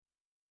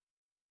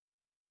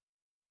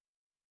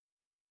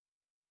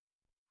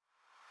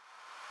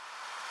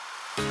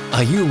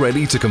Are you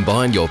ready to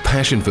combine your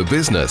passion for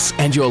business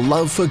and your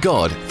love for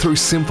God through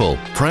simple,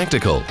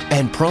 practical,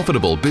 and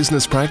profitable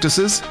business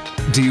practices?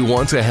 Do you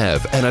want to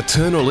have an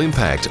eternal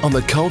impact on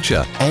the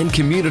culture and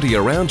community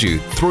around you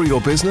through your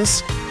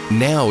business?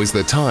 Now is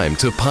the time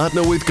to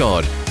partner with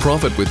God,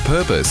 profit with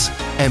purpose,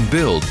 and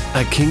build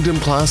a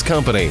kingdom-class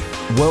company.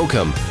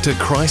 Welcome to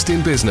Christ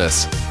in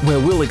Business, where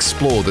we'll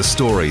explore the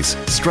stories,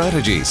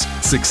 strategies,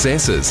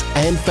 successes,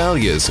 and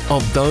failures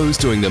of those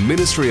doing the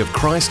ministry of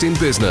Christ in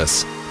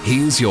business.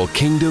 Here's your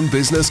Kingdom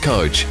Business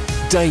Coach,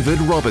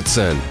 David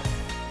Robertson.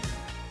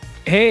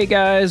 Hey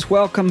guys,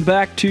 welcome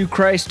back to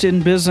Christ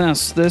in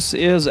Business. This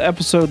is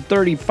episode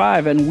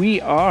 35, and we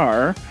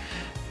are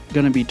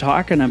going to be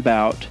talking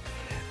about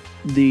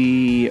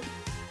the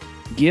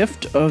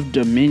gift of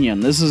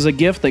dominion. This is a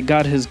gift that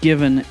God has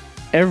given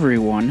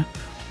everyone,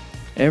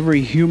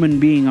 every human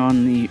being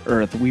on the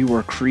earth. We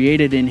were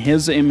created in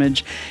His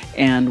image,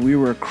 and we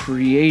were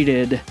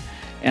created.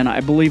 And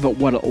I believe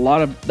what a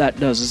lot of that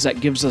does is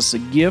that gives us a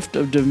gift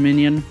of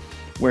dominion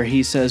where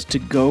He says to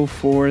go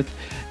forth,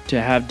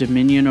 to have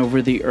dominion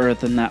over the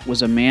earth. And that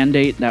was a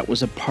mandate. That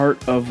was a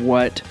part of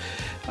what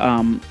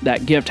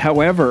that gift.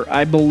 However,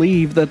 I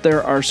believe that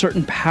there are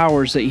certain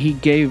powers that He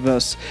gave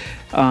us.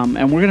 And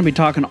we're going to be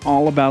talking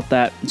all about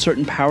that.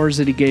 Certain powers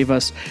that He gave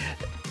us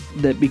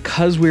that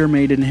because we are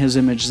made in His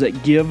image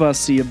that give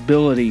us the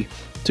ability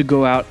to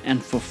go out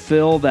and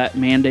fulfill that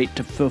mandate,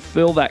 to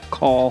fulfill that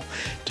call,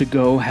 to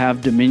go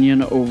have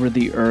dominion over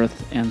the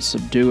earth and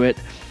subdue it.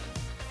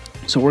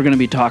 So we're going to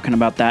be talking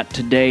about that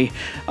today.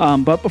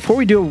 But before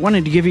we do, I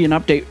wanted to give you an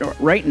update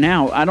right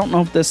now. I don't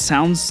know if this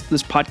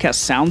podcast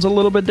sounds a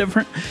little bit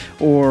different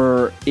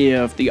or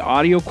if the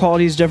audio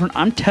quality is different.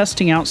 I'm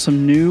testing out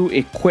some new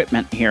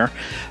equipment here.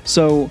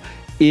 So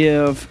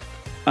if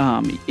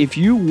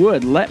you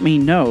would let me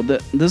know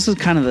that this is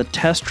kind of the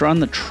test run,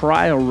 the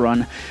trial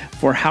run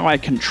for how I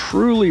can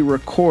truly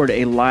record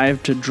a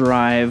live to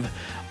drive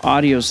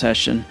audio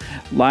session,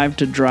 live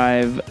to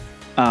drive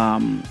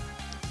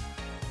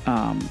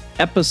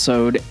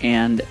episode,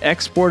 and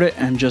export it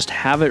and just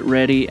have it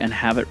ready and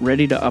have it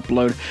ready to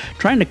upload.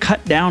 Trying to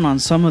cut down on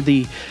some of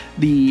the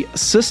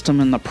system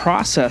and the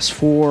process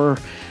for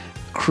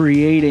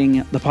creating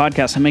the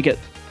podcast and make it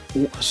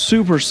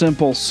super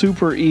simple,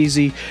 super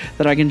easy,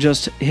 that I can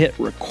just hit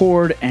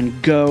record and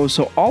go.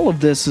 So all of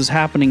this is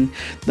happening,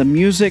 the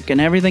music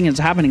and everything is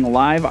happening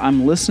live.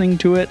 I'm listening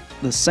to it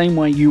the same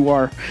way you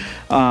are,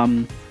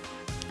 and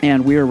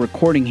we are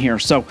recording here.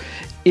 So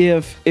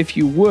if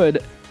you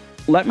would,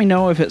 let me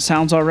know if it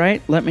sounds all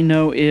right. Let me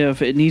know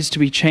if it needs to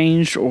be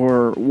changed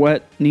or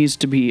what needs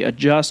to be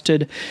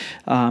adjusted.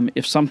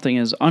 If something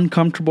is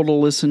uncomfortable to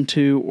listen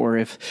to, or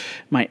if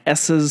my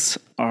S's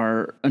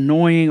are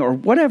annoying, or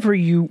whatever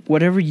you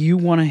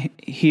want to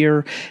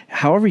hear,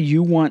 however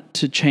you want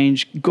to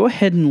change, go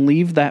ahead and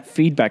leave that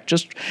feedback.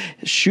 Just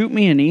shoot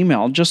me an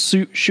email. Just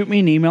shoot me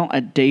an email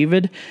at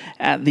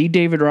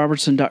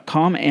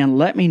david@thedavidrobertson.com and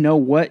let me know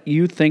what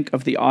you think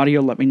of the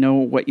audio. Let me know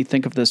what you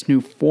think of this new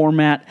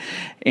format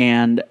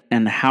and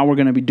how we're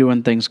going to be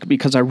doing things,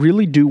 because I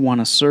really do want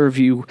to serve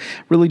you,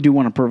 really do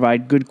want to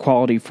provide good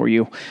quality for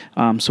you.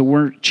 So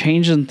we're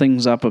changing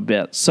things up a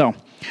bit. So,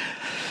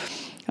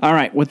 all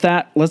right, with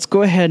that, let's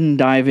go ahead and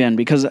dive in,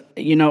 because,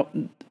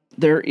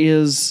 there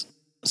is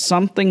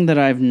something that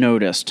I've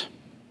noticed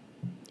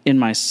in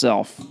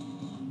myself,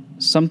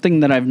 something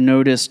that I've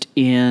noticed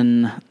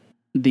in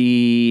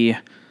the,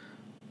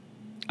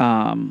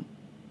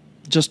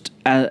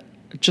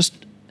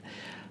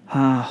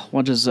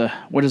 what is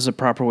the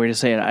proper way to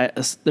say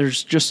it?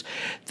 There's just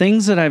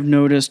things that I've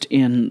noticed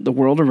in the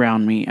world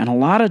around me, and a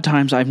lot of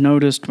times I've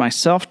noticed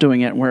myself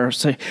doing it, where I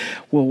say,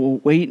 well, we'll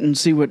wait and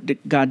see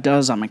what God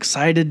does. I'm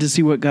excited to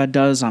see what God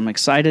does. I'm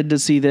excited to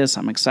see this.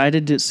 I'm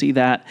excited to see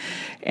that.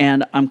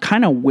 And I'm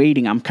kind of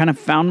waiting. I'm kind of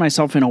found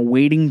myself in a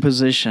waiting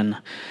position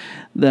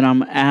that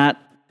I'm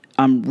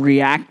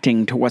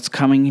reacting to what's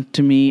coming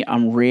to me.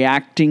 I'm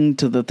reacting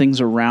to the things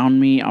around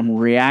me. I'm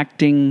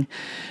reacting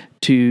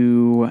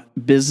to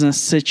business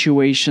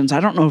situations. I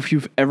don't know if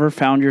you've ever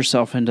found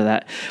yourself into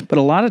that, but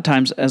a lot of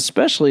times,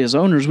 especially as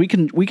owners, we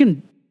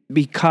can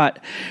be caught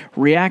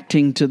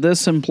reacting to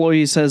this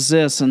employee says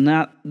this, and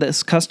that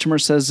this customer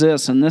says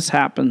this, and this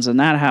happens and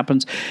that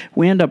happens.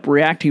 We end up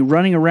reacting,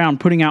 running around,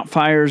 putting out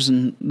fires,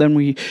 and then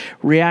we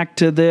react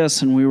to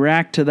this and we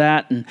react to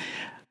that.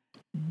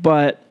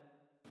 But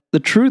the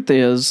truth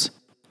is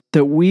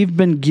that we've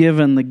been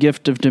given the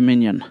gift of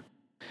dominion.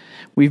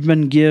 We've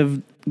been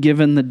given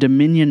the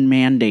dominion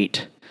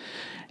mandate.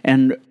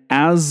 And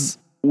as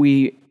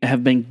we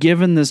have been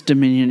given this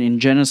dominion in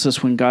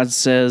Genesis, when God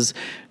says,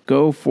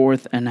 go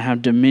forth and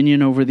have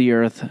dominion over the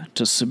earth,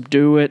 to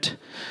subdue it,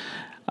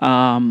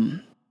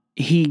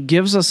 He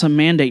gives us a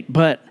mandate,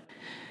 but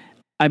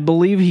I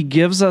believe He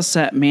gives us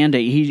that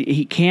mandate.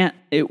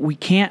 We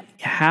can't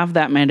have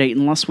that mandate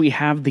unless we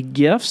have the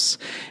gifts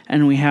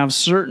and we have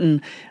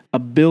certain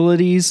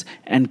abilities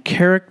and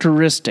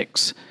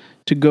characteristics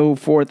to go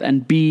forth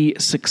and be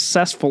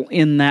successful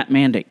in that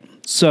mandate.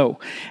 So,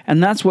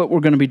 and that's what we're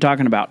going to be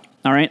talking about.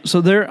 All right.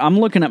 So I'm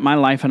looking at my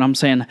life and I'm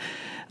saying,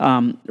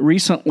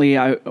 recently,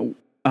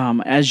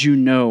 as you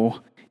know,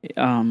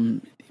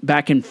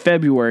 back in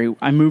February,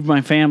 I moved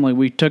my family.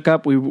 We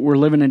were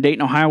living in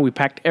Dayton, Ohio. We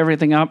packed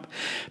everything up,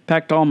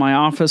 packed all my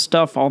office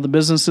stuff, all the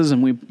businesses,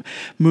 and we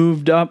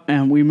moved up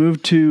and we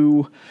moved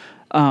to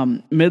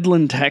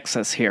Midland,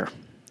 Texas here.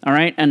 All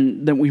right.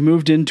 And then we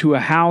moved into a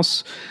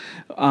house.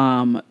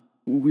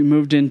 We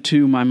moved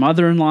into my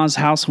mother-in-law's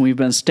house, and we've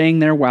been staying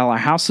there while our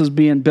house is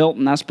being built,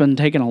 and that's been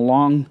taking a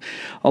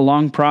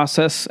long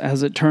process,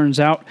 as it turns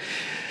out.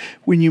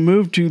 When you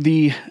move to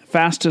the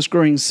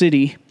fastest-growing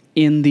city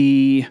in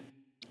the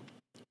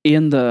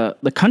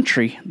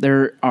country,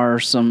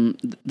 there's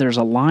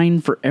a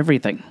line for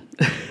everything.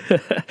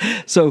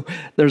 So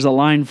there's a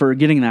line for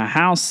getting a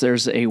house.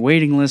 There's a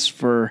waiting list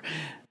for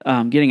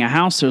getting a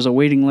house. There's a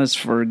waiting list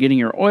for getting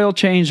your oil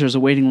changed. There's a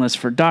waiting list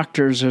for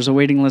doctors. There's a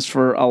waiting list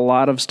for a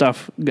lot of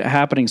stuff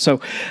happening.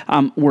 So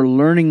we're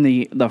learning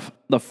the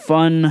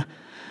fun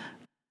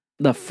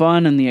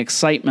and the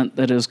excitement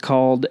that is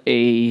called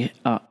a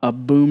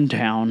boom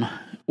town,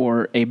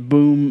 or a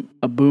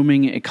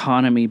booming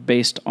economy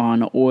based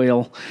on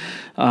oil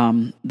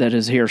that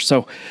is here.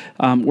 So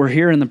we're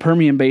here in the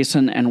Permian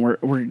Basin, and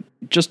we're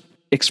just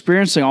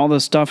experiencing all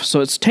this stuff.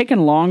 So it's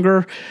taken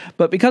longer,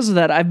 but because of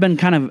that, I've been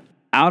kind of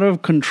out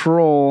of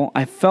control.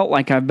 I felt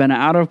like I've been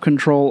out of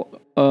control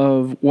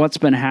of what's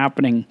been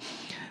happening.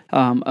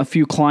 A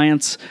few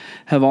clients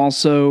have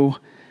also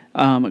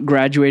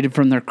graduated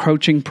from their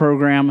coaching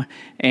program,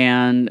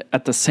 and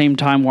at the same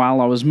time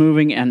while I was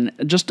moving, and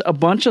just a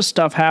bunch of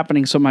stuff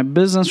happening. So my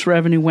business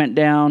revenue went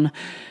down.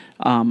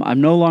 I'm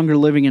no longer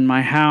living in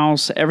my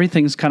house.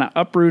 Everything's kind of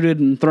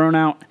uprooted and thrown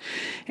out.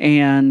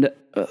 And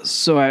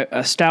so I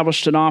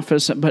established an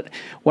office. But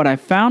what I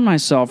found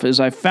myself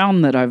is I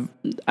found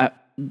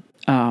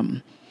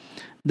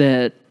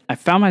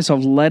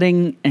myself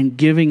letting and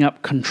giving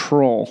up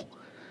control.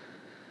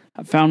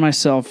 I found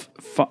myself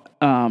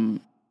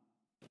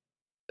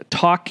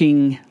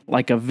talking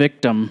like a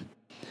victim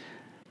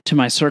to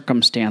my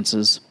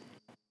circumstances,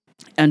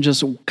 and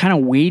just kind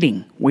of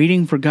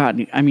waiting for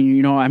God. I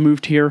mean, I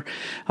moved here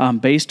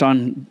based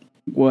on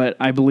what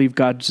I believe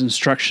God's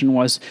instruction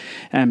was,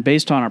 and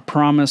based on a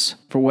promise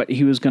for what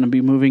He was going to be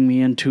moving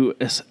me into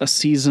a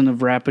season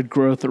of rapid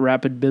growth, a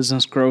rapid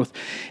business growth.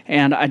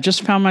 And I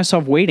just found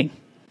myself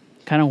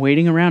kind of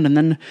waiting around. And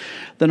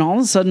then all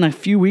of a sudden, a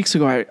few weeks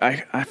ago,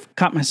 I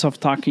caught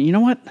myself talking. You know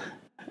what?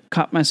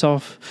 Caught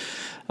myself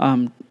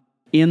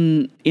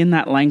in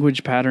that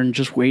language pattern,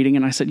 just waiting.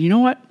 And I said, you know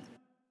what?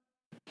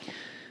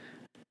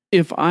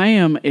 If I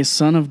am a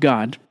son of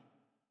God,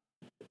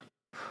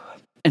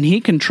 and He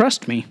can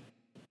trust me,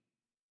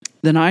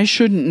 then I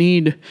shouldn't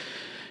need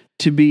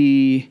to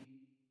be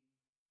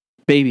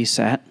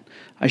babysat.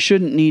 I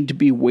shouldn't need to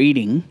be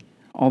waiting,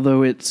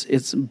 although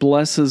it's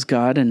blesses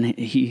God, and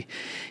He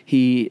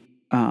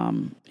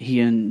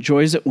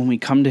enjoys it when we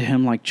come to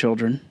Him like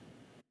children.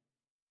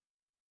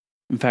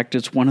 In fact,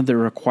 it's one of the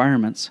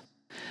requirements.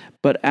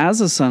 But as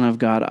a son of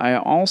God,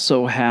 I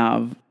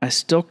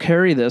still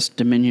carry this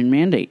dominion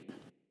mandate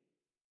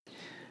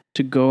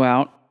to go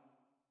out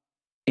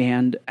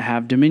and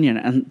have dominion.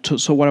 And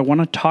so what I want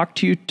to talk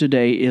to you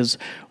today is,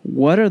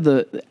 what are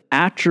the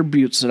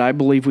attributes that I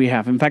believe we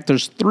have? In fact,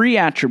 there's 3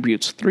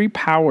 attributes, 3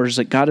 powers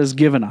that God has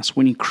given us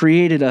when He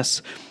created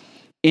us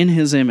in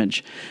His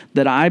image,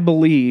 that I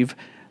believe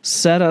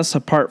set us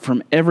apart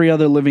from every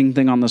other living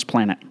thing on this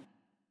planet.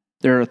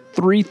 There are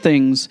 3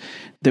 things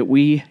that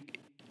we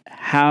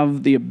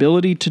have the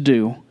ability to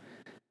do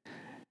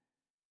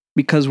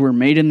because we're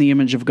made in the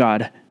image of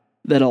God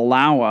that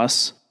allow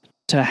us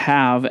to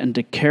have and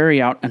to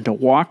carry out and to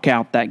walk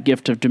out that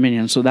gift of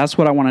dominion. So that's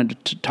what I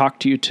wanted to talk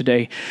to you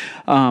today.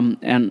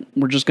 And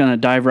we're just going to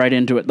dive right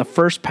into it. The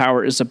first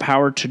power is the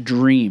power to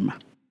dream.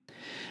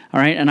 All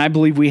right. And I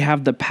believe we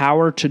have the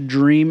power to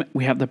dream.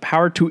 We have the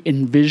power to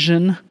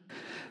envision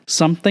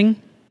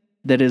something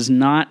that is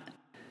not,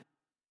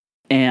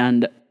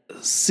 and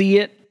see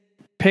it,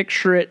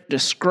 picture it,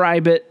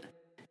 describe it,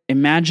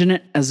 imagine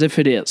it as if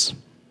it is.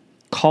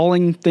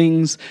 Calling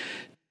things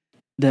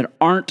that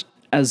aren't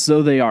as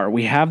though they are.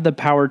 We have the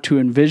power to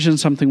envision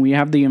something. We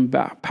have the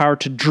power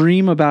to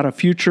dream about a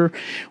future.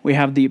 We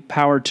have the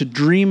power to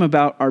dream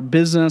about our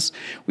business.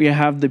 We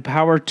have the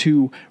power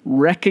to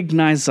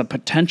recognize the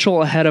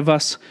potential ahead of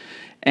us.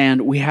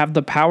 And we have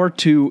the power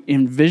to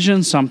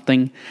envision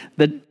something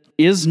that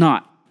is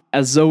not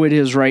as though it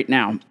is right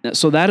now.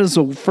 So that is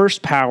the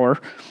first power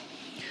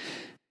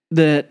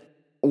that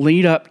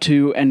lead up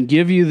to and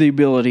give you the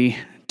ability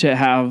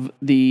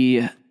to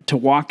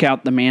walk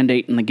out the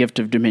mandate and the gift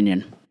of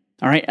dominion.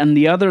 All right, and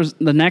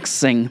the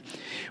next thing,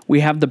 we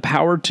have the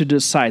power to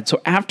decide.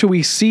 So after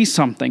we see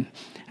something,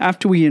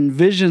 after we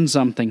envision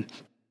something,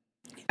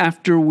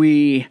 after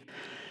we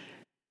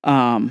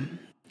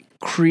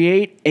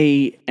create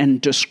and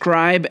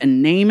describe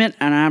and name it,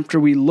 and after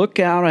we look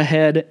out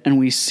ahead and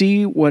we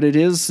see what it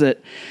is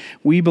that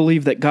we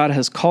believe that God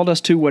has called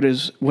us to,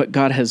 what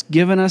God has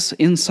given us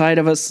inside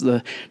of us,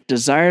 the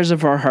desires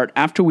of our heart,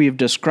 after we have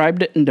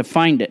described it and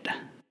defined it,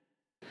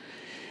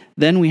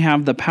 Then we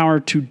have the power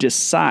to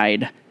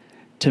decide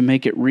to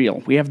make it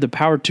real. We have the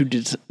power to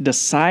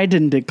decide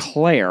and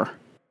declare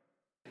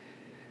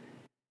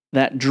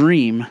that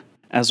dream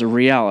as a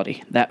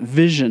reality, that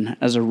vision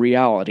as a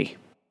reality.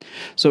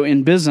 So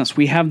in business,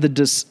 we have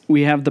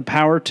the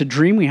power to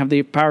dream. We have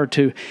the power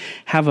to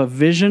have a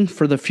vision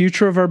for the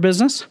future of our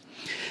business.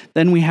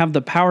 Then we have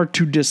the power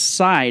to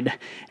decide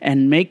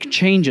and make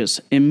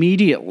changes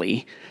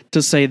immediately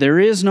to say there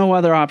is no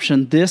other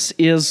option. This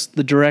is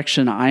the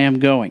direction I am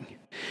going.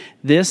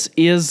 This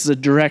is the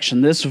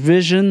direction, this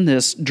vision,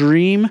 this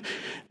dream,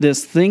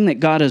 this thing that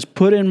God has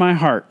put in my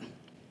heart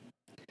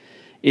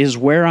is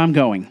where I'm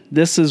going.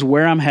 This is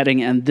where I'm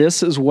heading, and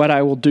this is what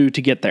I will do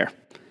to get there.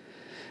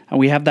 And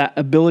we have that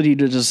ability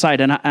to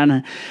decide.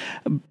 And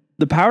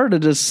the power to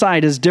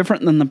decide is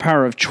different than the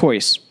power of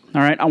choice. All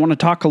right, I want to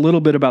talk a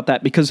little bit about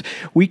that because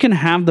we can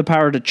have the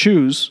power to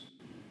choose.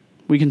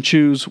 We can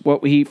choose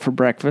what we eat for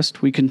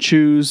breakfast. We can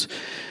choose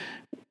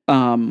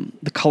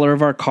the color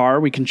of our car.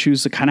 We can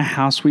choose the kind of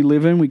house we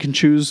live in. We can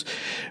choose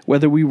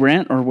whether we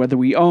rent or whether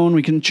we own.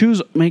 We can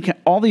make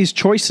all these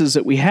choices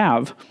that we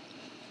have.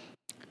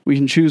 We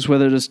can choose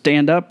whether to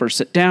stand up or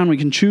sit down. We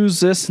can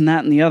choose this and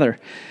that and the other.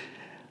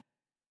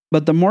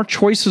 But the more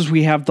choices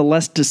we have, the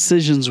less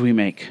decisions we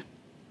make.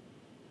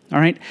 All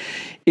right?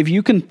 If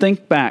you can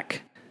think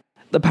back,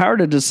 the power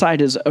to decide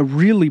is a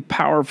really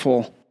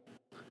powerful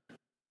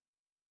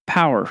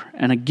power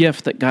and a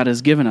gift that God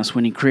has given us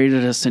when He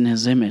created us in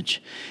His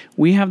image.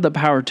 We have the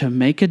power to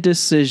make a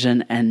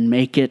decision and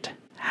make it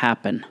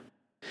happen.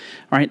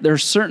 All right? There are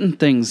certain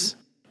things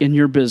in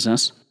your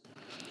business,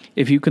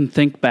 if you can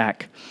think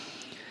back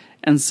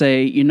and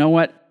say, you know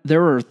what,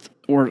 there were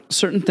or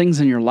certain things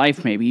in your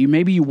life, maybe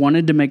you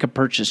wanted to make a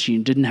purchase, you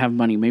didn't have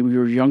money, maybe you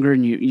were younger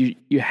and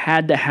you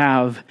had to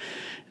have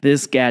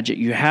this gadget,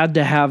 you had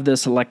to have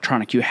this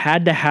electronic, you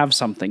had to have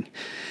something,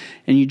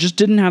 and you just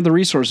didn't have the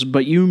resources,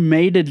 but you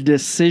made a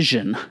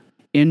decision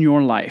in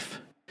your life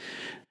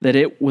that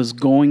it was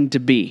going to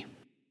be.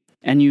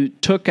 And you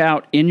took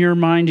out, in your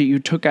mind, you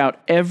took out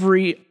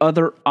every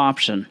other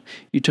option.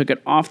 You took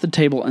it off the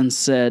table and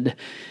said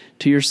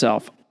to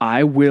yourself,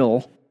 I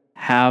will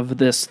have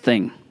this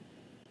thing.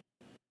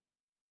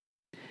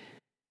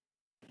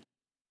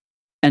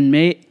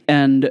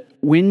 And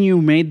when you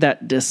made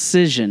that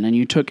decision and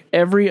you took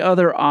every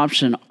other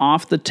option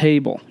off the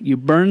table, you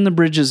burned the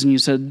bridges and you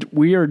said,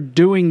 we are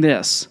doing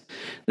this.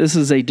 This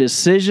is a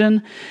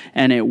decision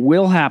and it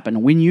will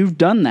happen. When you've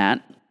done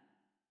that,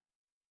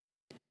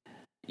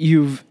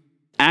 you've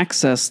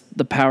accessed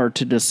the power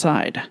to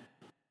decide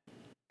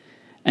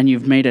and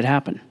you've made it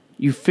happen.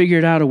 You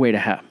figured out a way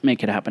to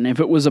make it happen. If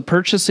it was a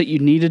purchase that you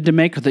needed to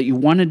make or that you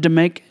wanted to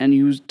make and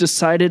you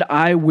decided,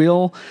 I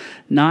will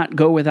not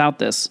go without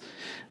this.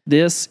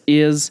 This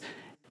is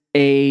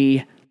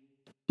a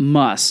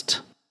must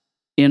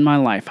in my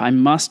life. I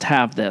must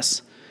have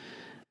this.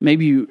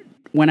 Maybe you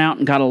went out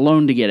and got a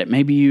loan to get it.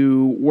 Maybe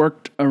you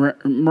worked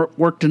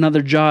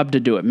another job to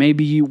do it.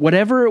 Maybe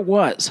whatever it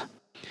was.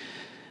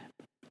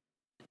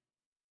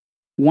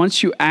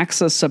 Once you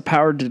access the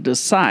power to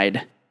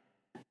decide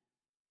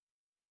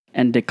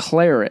and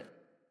declare it,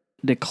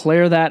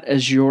 declare that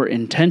as your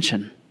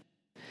intention.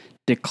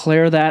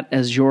 Declare that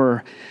as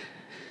your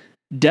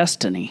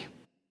destiny.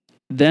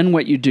 Then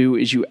what you do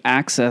is you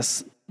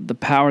access the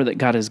power that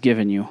God has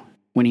given you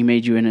when He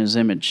made you in His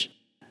image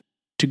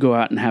to go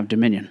out and have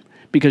dominion.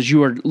 Because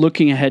you are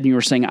looking ahead and you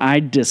are saying, I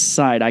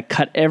decide, I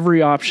cut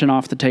every option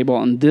off the table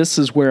and this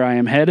is where I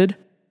am headed.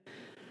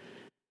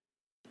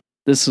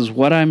 This is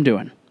what I'm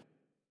doing.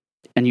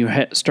 And you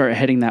start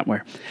heading that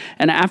way.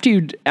 And after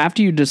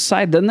you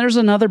decide, then there's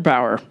another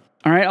power.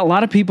 All right, a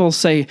lot of people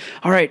say,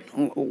 all right,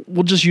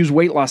 we'll just use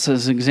weight loss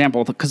as an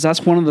example, because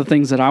that's one of the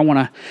things that I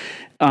want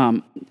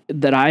to,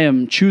 that I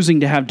am choosing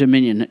to have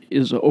dominion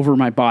is over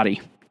my body.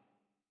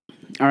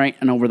 All right,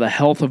 and over the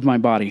health of my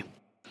body.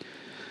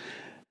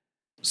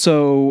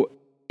 So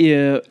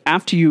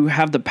after you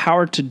have the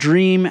power to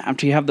dream,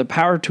 after you have the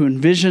power to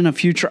envision a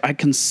future, I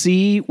can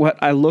see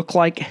what I look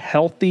like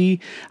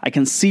healthy. I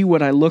can see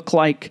what I look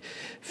like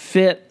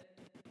fit,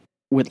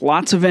 with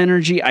lots of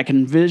energy. I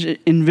can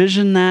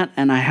envision that,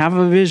 and I have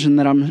a vision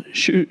that I'm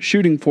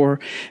shooting for,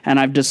 and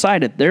I've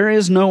decided there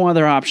is no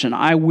other option.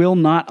 I will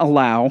not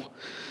allow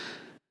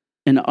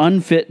an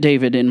unfit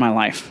David in my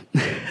life.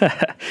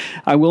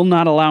 I will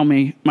not allow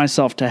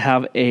myself to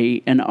have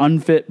an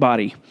unfit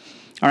body.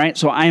 All right,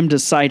 so I am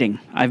deciding.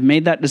 I've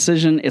made that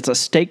decision. It's a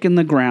stake in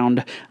the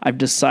ground. I've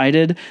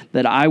decided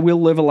that I will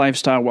live a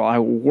lifestyle where I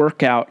will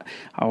work out,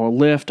 I will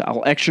lift,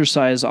 I'll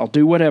exercise, I'll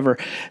do whatever,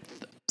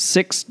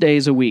 6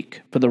 days a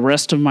week for the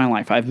rest of my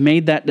life. I've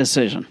made that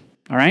decision,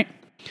 all right?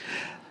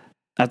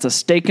 That's a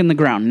stake in the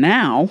ground.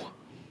 Now,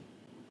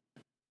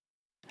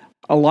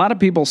 a lot of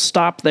people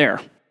stop there.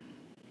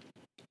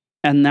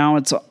 And now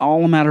it's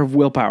all a matter of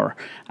willpower.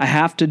 I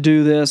have to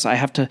do this. I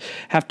have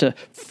to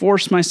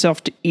force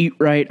myself to eat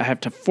right. I have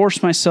to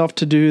force myself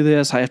to do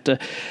this. I have to,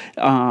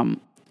 and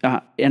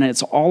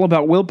it's all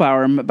about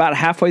willpower. And about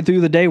halfway through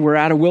the day, we're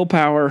out of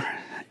willpower,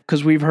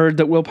 because we've heard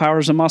that willpower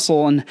is a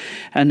muscle, and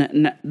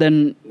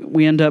then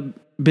we end up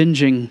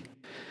binging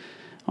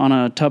on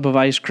a tub of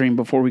ice cream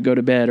before we go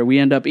to bed, or we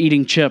end up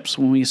eating chips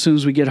as soon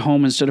as we get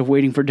home instead of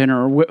waiting for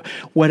dinner, or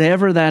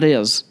whatever that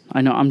is.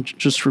 I know I'm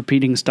just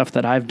repeating stuff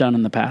that I've done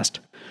in the past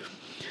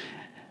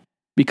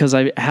because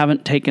I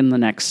haven't taken the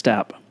next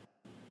step.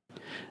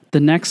 The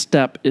next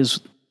step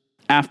is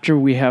after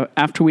we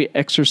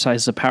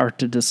exercise the power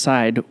to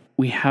decide,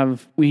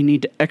 we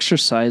need to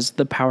exercise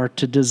the power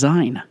to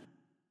design.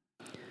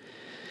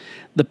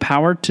 The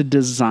power to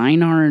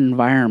design our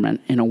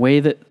environment in a way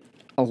that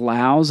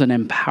allows and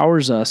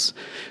empowers us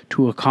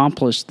to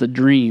accomplish the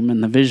dream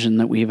and the vision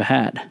that we've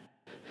had.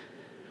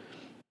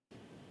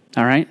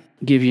 All right?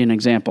 Give you an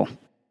example.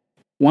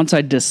 Once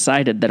I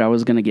decided that I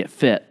was going to get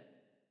fit,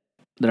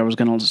 that I was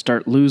going to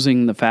start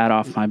losing the fat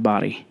off my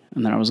body,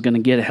 and that I was going to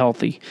get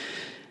healthy,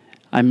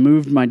 I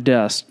moved my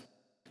desk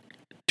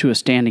to a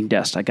standing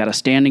desk. I got a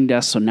standing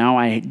desk, so now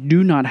I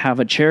do not have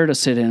a chair to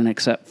sit in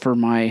except for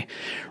my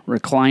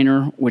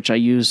recliner, which I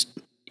use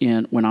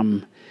when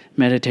I'm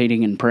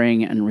meditating and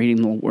praying and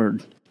reading the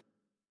Word,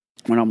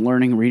 when I'm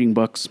learning, reading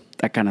books,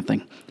 that kind of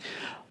thing.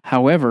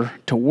 However,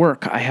 to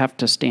work, I have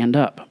to stand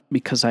up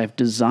because I've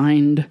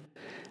designed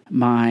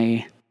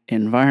my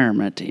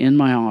environment in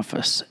my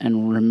office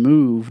and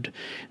removed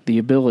the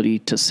ability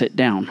to sit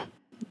down.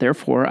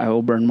 Therefore, I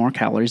will burn more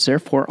calories.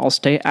 Therefore, I'll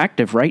stay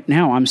active. Right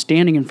now, I'm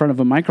standing in front of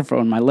a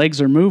microphone. My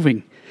legs are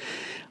moving.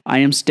 I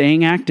am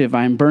staying active.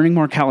 I am burning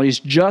more calories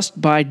just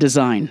by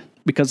design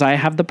because I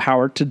have the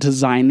power to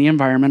design the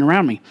environment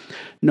around me.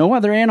 No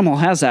other animal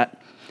has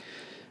that.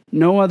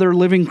 No other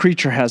living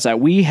creature has that.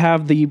 We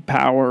have the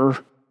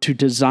power to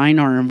design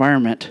our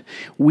environment.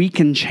 We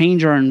can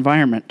change our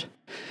environment.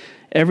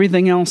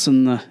 Everything else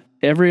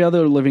every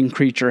other living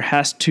creature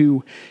has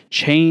to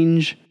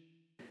change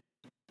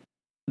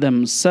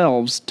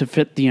themselves to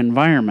fit the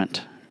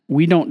environment.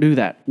 We don't do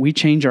that. We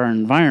change our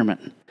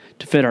environment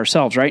to fit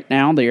ourselves. Right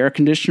now, the air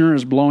conditioner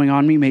is blowing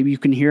on me. Maybe you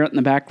can hear it in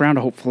the background.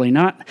 Hopefully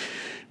not.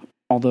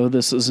 Although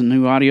this is a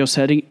new audio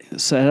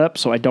setup,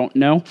 so I don't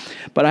know.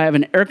 But I have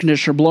an air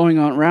conditioner blowing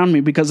on around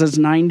me because it's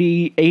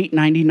 98,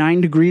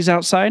 99 degrees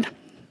outside.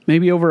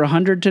 Maybe over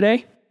 100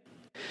 today.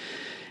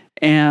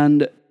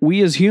 And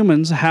we as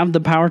humans have the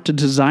power to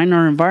design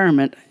our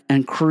environment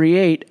and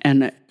create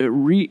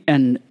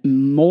and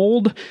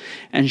mold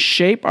and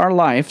shape our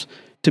lives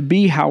to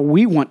be how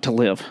we want to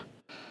live.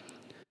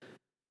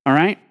 All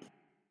right?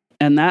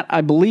 And that,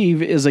 I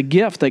believe, is a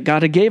gift that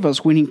God gave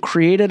us when He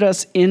created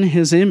us in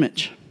His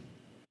image.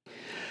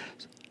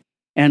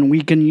 And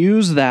we can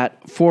use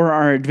that for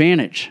our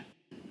advantage.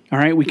 All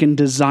right? We can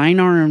design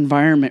our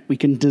environment. We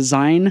can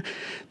design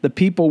the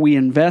people we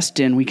invest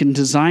in. We can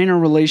design our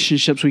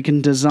relationships. We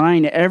can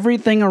design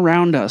everything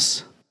around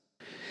us.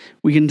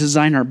 We can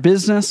design our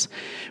business.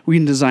 We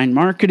can design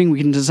marketing. We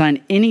can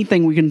design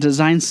anything. We can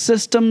design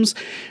systems.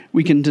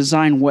 We can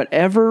design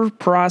whatever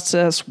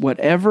process,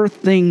 whatever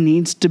thing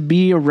needs to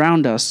be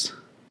around us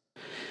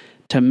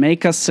to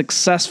make us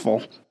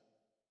successful.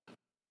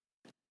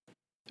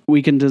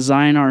 We can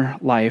design our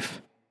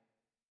life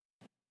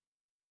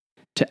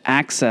to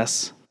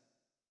access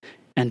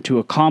and to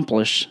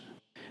accomplish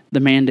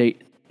the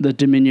mandate, the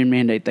dominion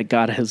mandate that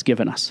God has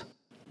given us.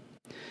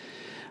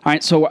 All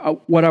right,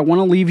 so what I want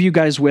to leave you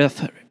guys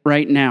with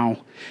right now,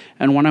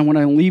 and what I want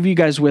to leave you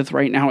guys with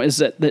right now is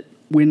that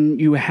when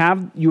you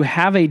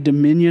have a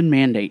dominion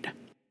mandate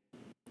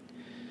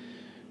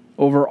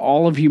over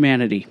all of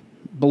humanity,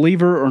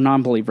 believer or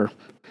non-believer,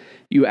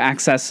 you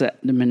access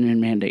that dominion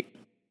mandate.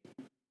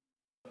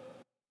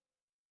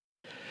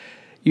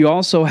 You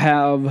also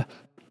have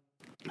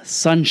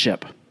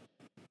sonship.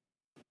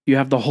 You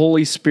have the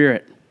Holy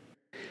Spirit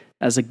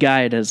as a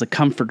guide, as a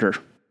comforter.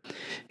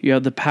 You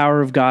have the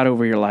power of God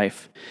over your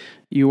life.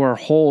 You are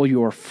whole.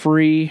 You are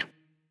free.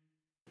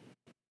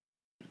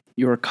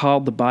 You are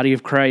called the body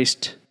of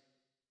Christ.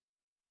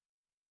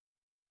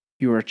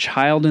 You are a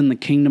child in the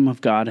kingdom of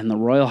God, in the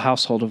royal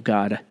household of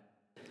God.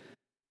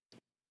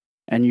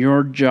 And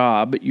your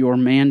job, your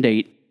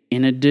mandate,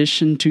 in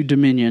addition to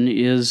dominion,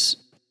 is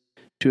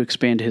to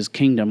expand His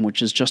kingdom,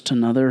 which is just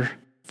another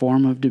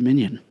form of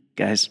dominion,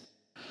 guys.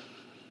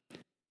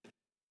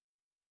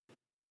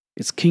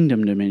 It's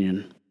kingdom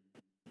dominion.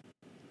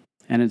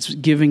 And it's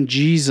giving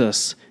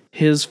Jesus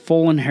His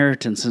full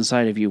inheritance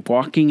inside of you,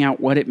 walking out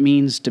what it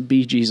means to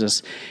be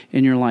Jesus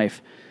in your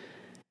life.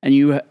 And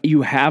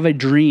you have a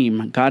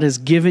dream. God has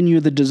given you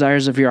the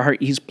desires of your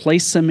heart. He's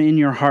placed them in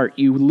your heart.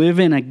 You live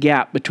in a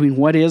gap between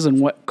what is and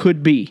what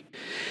could be.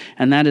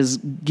 And that is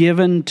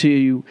given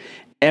to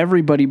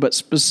everybody, but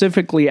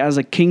specifically as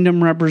a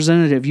kingdom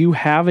representative, you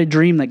have a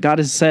dream that God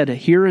has said,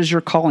 here is your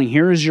calling,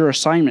 here is your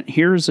assignment,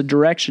 here is the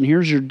direction,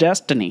 here's your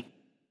destiny.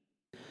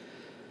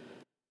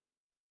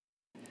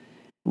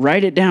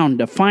 Write it down,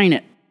 define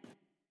it.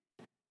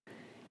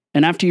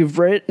 And after you've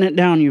written it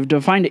down, you've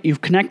defined it, you've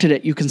connected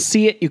it, you can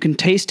see it, you can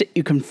taste it,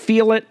 you can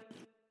feel it,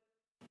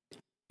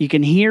 you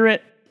can hear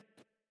it.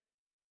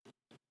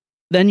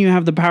 Then you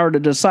have the power to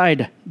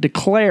decide,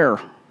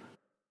 declare,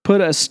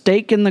 put a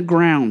stake in the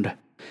ground,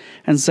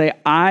 and say,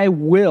 I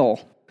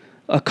will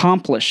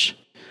accomplish.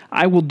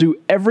 I will do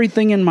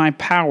everything in my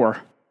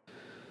power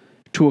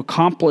to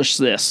accomplish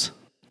this.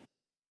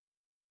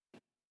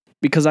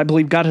 Because I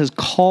believe God has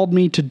called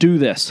me to do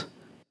this.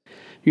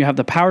 You have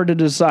the power to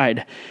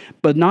decide.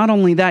 But not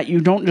only that,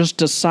 you don't just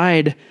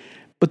decide,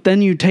 but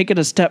then you take it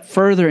a step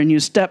further and you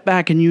step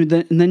back and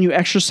then you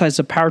exercise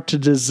the power to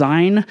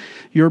design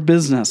your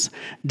business,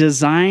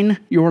 design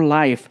your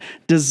life,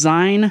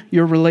 design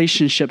your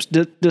relationships,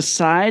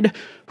 decide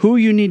who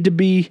you need to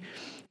be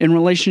in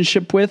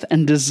relationship with,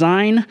 and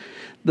design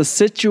the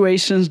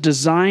situations,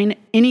 design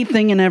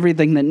anything and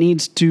everything that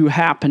needs to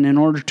happen in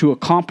order to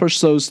accomplish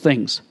those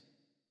things.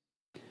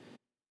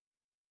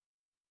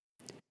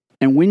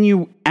 And when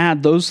you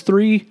add those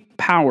three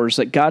powers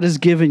that God has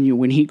given you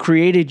when He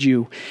created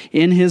you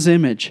in His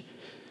image,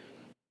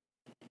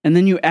 and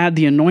then you add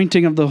the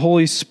anointing of the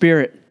Holy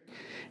Spirit,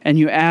 and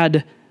you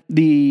add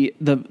the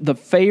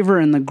favor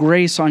and the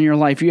grace on your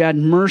life, you add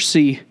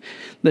mercy,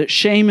 that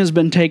shame has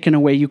been taken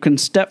away, you can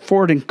step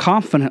forward and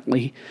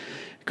confidently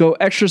go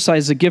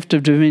exercise the gift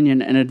of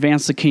dominion and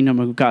advance the kingdom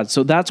of God.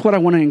 So that's what I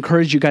want to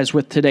encourage you guys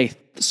with today.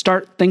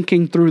 Start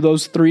thinking through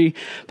those three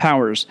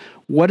powers.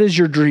 What is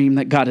your dream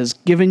that God has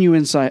given you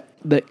inside,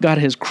 that God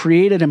has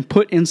created and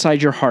put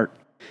inside your heart?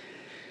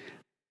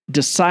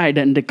 Decide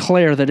and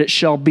declare that it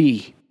shall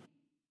be.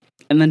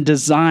 And then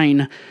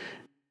design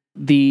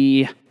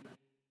the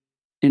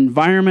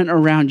environment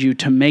around you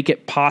to make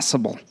it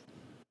possible.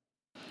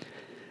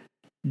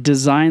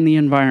 Design the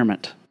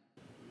environment.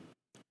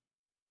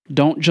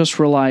 Don't just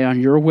rely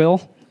on your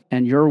will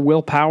and your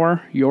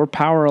willpower, your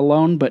power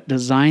alone, but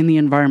design the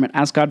environment.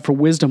 Ask God for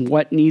wisdom.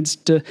 What needs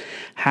to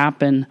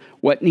happen?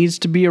 What needs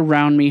to be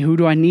around me? Who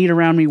do I need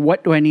around me?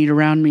 What do I need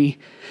around me?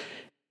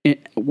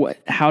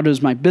 How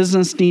does my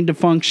business need to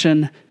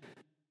function?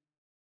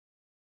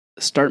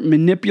 Start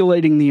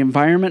manipulating the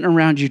environment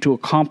around you to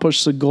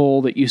accomplish the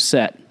goal that you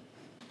set.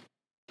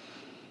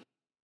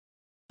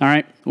 All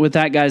right. With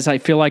that, guys, I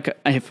feel like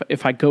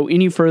if I go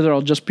any further,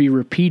 I'll just be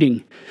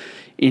repeating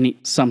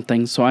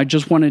something. So I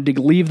just wanted to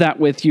leave that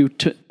with you.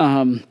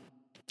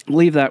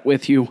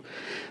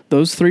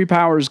 Those three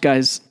powers,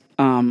 guys.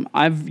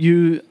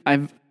 I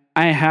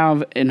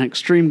have an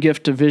extreme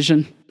gift of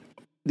vision,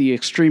 the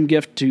extreme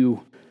gift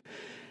to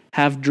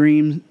have a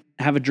dream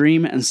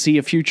and see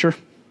a future.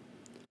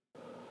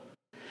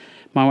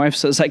 My wife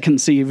says I can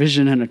see a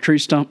vision in a tree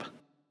stump.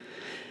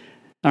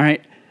 All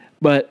right,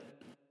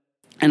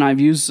 and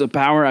I've used the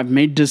power. I've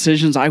made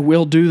decisions. I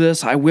will do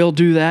this. I will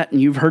do that. And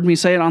you've heard me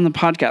say it on the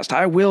podcast.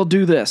 I will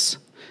do this.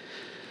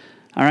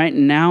 All right.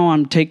 Now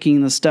I'm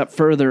taking the step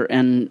further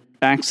and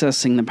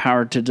accessing the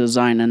power to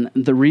design. And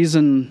the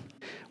reason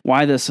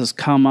why this has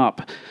come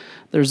up,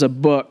 there's a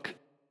book.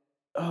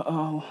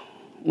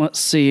 Let's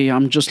see.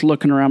 I'm just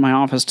looking around my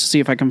office to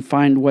see if I can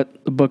find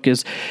what the book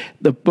is.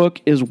 The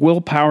book is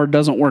Willpower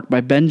Doesn't Work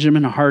by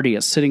Benjamin Hardy.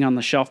 It's sitting on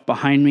the shelf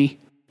behind me.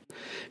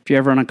 If you're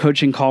ever on a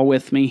coaching call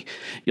with me,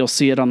 you'll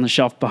see it on the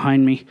shelf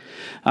behind me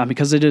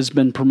because it has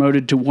been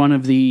promoted to one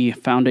of the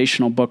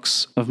foundational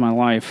books of my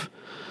life,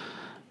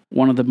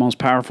 one of the most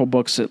powerful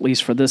books, at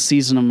least for this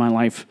season of my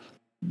life.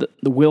 The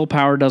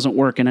Willpower Doesn't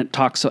Work, and it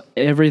talks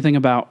everything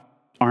about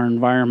our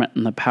environment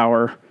and the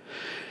power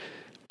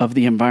of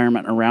the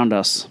environment around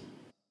us.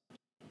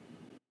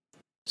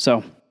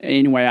 So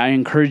anyway, I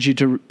encourage you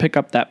to pick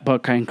up that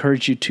book. I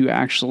encourage you to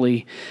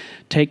actually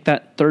take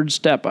that third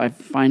step. I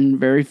find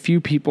very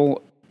few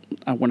people,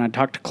 when I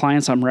talk to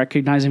clients, I'm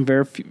recognizing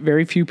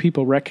very few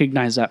people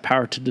recognize that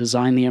power to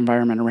design the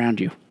environment around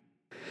you.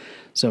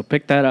 So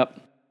pick that up.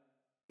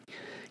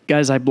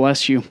 Guys, I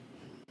bless you.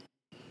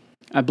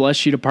 I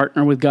bless you to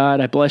partner with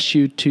God. I bless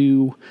you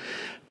to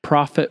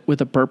profit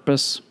with a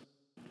purpose.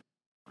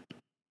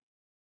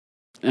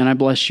 And I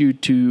bless you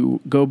to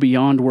go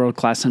beyond world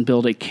class and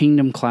build a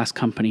kingdom class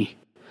company.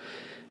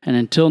 And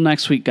until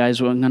next week,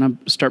 guys, I'm going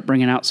to start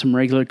bringing out some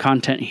regular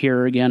content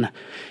here again.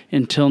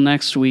 Until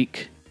next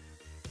week,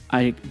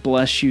 I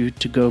bless you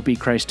to go be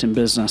Christ in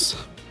business.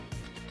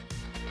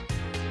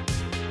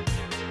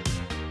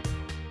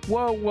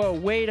 Whoa,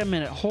 wait a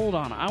minute. Hold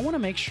on. I want to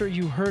make sure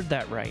you heard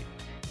that right.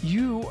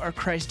 You are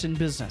Christ in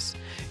business.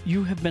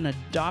 You have been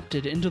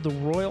adopted into the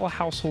royal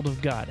household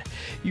of God.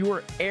 You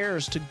are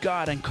heirs to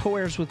God and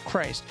co-heirs with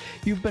Christ.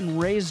 You've been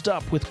raised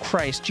up with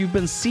Christ. You've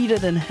been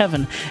seated in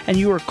heaven, and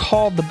you are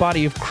called the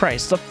body of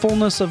Christ, the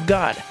fullness of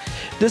God.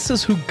 This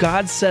is who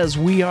God says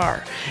we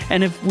are.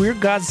 And if we're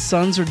God's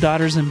sons or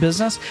daughters in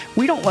business,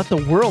 we don't let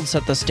the world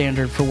set the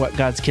standard for what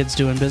God's kids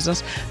do in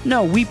business.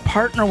 No, we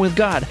partner with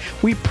God.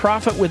 We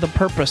profit with a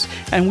purpose,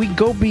 and we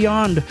go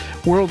beyond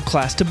world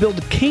class to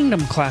build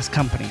kingdom class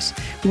companies.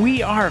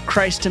 We are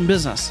Christ in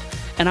business.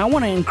 And I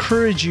want to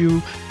encourage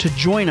you to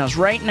join us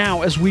right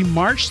now as we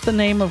march the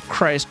name of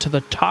Christ to the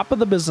top of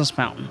the business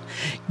mountain.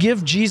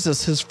 Give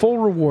Jesus his full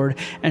reward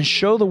and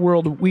show the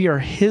world we are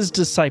his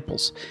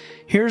disciples.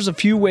 Here's a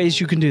few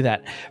ways you can do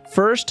that.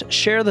 First,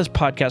 share this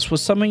podcast with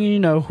someone you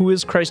know who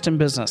is Christ in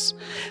business.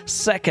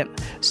 Second,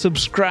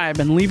 subscribe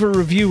and leave a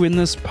review in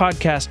this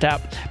podcast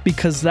app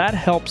because that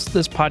helps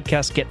this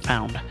podcast get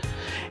found.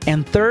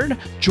 And third,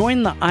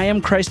 join the I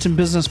Am Christ in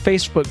Business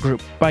Facebook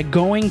group by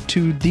going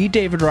to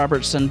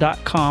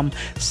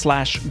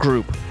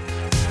thedavidrobertson.com/group.